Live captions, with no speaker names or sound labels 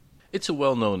It's a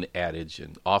well-known adage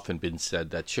and often been said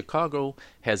that Chicago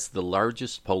has the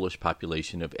largest Polish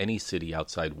population of any city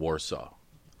outside Warsaw.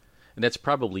 And that's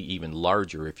probably even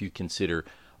larger if you consider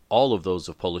all of those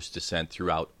of Polish descent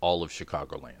throughout all of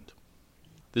Chicagoland.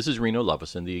 This is Reno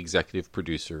Lovison, the executive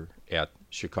producer at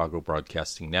Chicago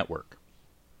Broadcasting Network.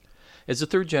 As a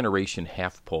third-generation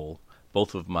half-Pole,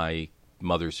 both of my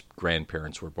mother's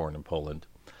grandparents were born in Poland,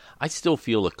 I still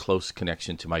feel a close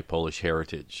connection to my Polish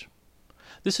heritage.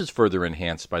 This is further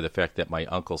enhanced by the fact that my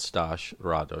uncle Staś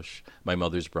Radosz, my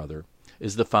mother's brother,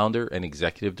 is the founder and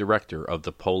executive director of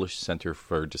the Polish Center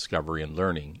for Discovery and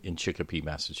Learning in Chicopee,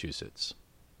 Massachusetts.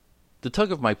 The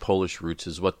tug of my Polish roots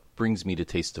is what brings me to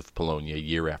Taste of Polonia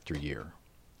year after year.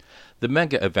 The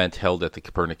mega event held at the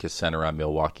Copernicus Center on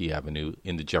Milwaukee Avenue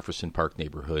in the Jefferson Park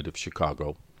neighborhood of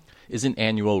Chicago is an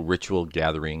annual ritual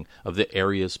gathering of the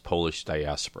area's Polish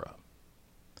diaspora.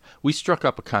 We struck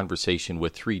up a conversation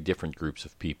with three different groups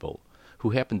of people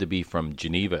who happened to be from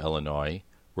Geneva, Illinois,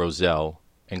 Roselle,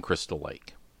 and Crystal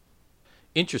Lake.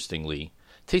 Interestingly,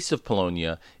 Taste of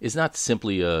Polonia is not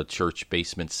simply a church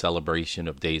basement celebration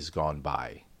of days gone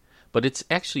by, but it's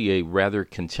actually a rather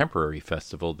contemporary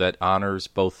festival that honors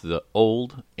both the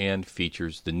old and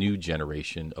features the new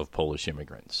generation of Polish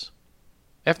immigrants.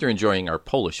 After enjoying our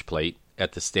Polish plate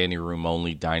at the standing room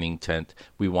only dining tent,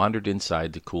 we wandered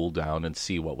inside to cool down and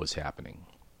see what was happening.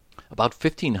 About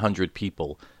 1,500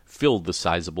 people filled the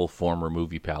sizable former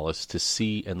movie palace to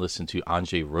see and listen to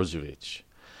Andrzej Rozowicz,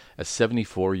 a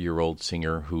 74-year-old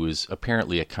singer who is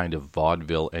apparently a kind of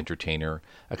vaudeville entertainer,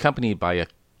 accompanied by a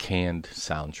canned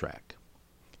soundtrack.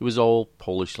 It was all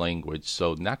Polish language,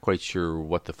 so not quite sure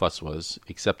what the fuss was,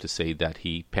 except to say that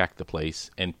he packed the place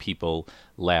and people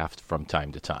laughed from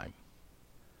time to time.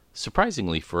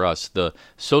 Surprisingly for us, the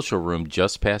social room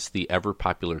just past the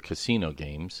ever-popular casino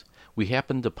games, we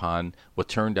happened upon what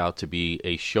turned out to be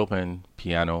a Chopin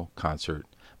piano concert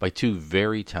by two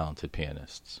very talented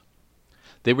pianists.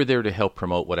 They were there to help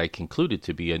promote what I concluded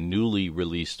to be a newly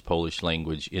released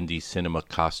Polish-language indie cinema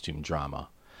costume drama,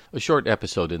 a short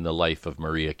episode in the life of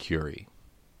Maria Curie.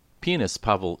 Pianist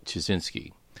Paweł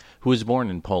Cieszyński, who was born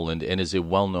in Poland and is a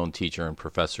well-known teacher and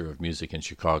professor of music in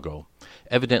Chicago,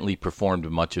 evidently performed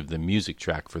much of the music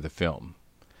track for the film.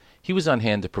 He was on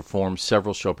hand to perform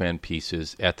several Chopin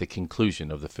pieces at the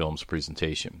conclusion of the film's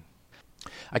presentation.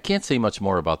 I can't say much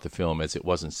more about the film as it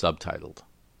wasn't subtitled,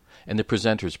 and the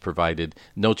presenters provided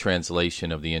no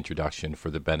translation of the introduction for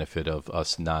the benefit of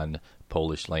us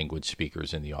non-Polish language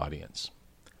speakers in the audience.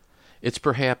 It's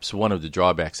perhaps one of the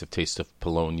drawbacks of Taste of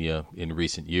Polonia in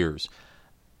recent years.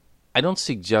 I don't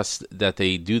suggest that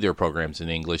they do their programs in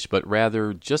English, but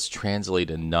rather just translate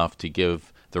enough to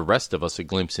give the rest of us a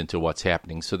glimpse into what's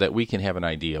happening so that we can have an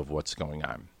idea of what's going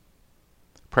on.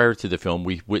 Prior to the film,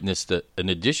 we witnessed an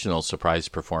additional surprise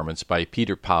performance by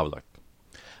Peter Pawlik,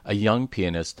 a young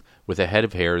pianist with a head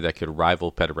of hair that could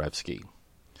rival Paderewski.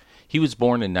 He was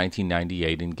born in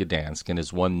 1998 in Gdansk and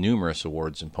has won numerous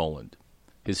awards in Poland.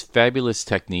 His fabulous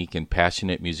technique and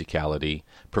passionate musicality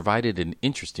provided an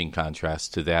interesting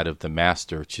contrast to that of the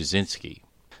master Cieszyński.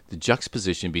 The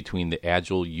juxtaposition between the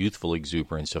agile, youthful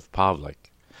exuberance of Pawlik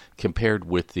compared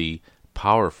with the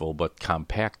powerful but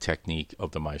compact technique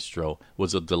of the maestro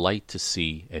was a delight to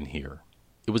see and hear.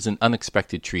 It was an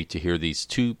unexpected treat to hear these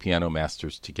two piano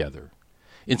masters together.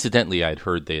 Incidentally, I had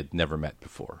heard they had never met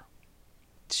before.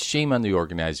 Shame on the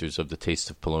organizers of the Taste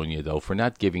of Polonia, though, for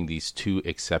not giving these two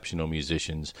exceptional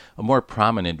musicians a more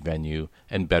prominent venue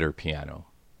and better piano,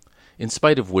 in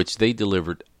spite of which they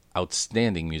delivered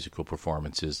outstanding musical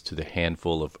performances to the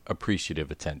handful of appreciative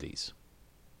attendees.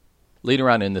 Later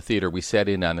on in the theater, we sat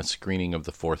in on a screening of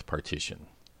The Fourth Partition.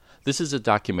 This is a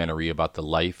documentary about the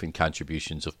life and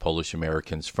contributions of Polish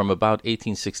Americans from about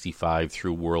 1865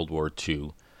 through World War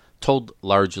II, told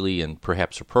largely and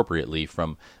perhaps appropriately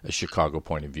from a Chicago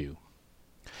point of view.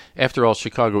 After all,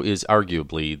 Chicago is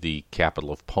arguably the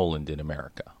capital of Poland in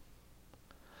America.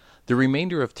 The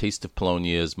remainder of Taste of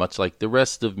Polonia is much like the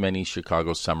rest of many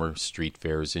Chicago summer street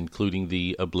fairs, including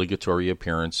the obligatory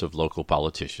appearance of local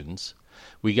politicians.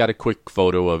 We got a quick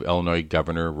photo of Illinois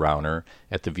Governor Rauner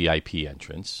at the VIP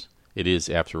entrance. It is,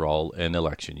 after all, an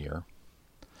election year.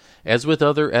 As with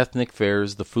other ethnic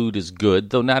fairs, the food is good,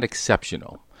 though not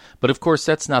exceptional. But of course,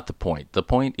 that's not the point. The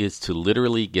point is to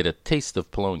literally get a taste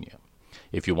of Polonia.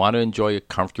 If you want to enjoy a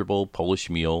comfortable Polish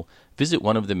meal, visit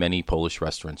one of the many Polish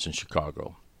restaurants in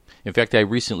Chicago. In fact, I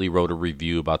recently wrote a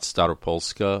review about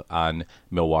Staropolska on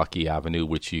Milwaukee Avenue,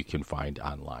 which you can find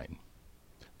online.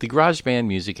 The garage band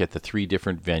music at the three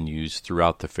different venues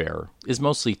throughout the fair is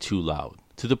mostly too loud,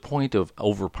 to the point of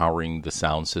overpowering the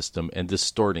sound system and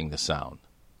distorting the sound.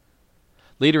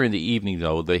 Later in the evening,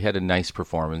 though, they had a nice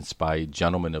performance by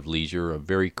Gentlemen of Leisure, a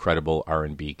very credible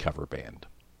R&B cover band.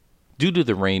 Due to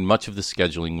the rain, much of the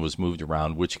scheduling was moved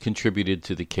around, which contributed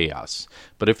to the chaos.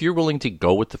 But if you're willing to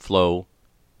go with the flow,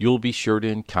 you'll be sure to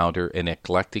encounter an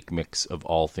eclectic mix of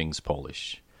all things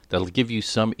Polish. That'll give you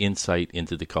some insight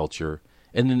into the culture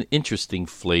and an interesting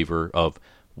flavor of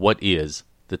what is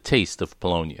the taste of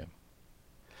Polonia.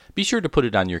 Be sure to put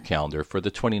it on your calendar for the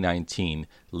 2019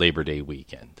 Labor Day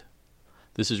weekend.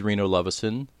 This is Reno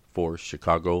Lovison for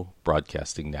Chicago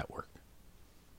Broadcasting Network.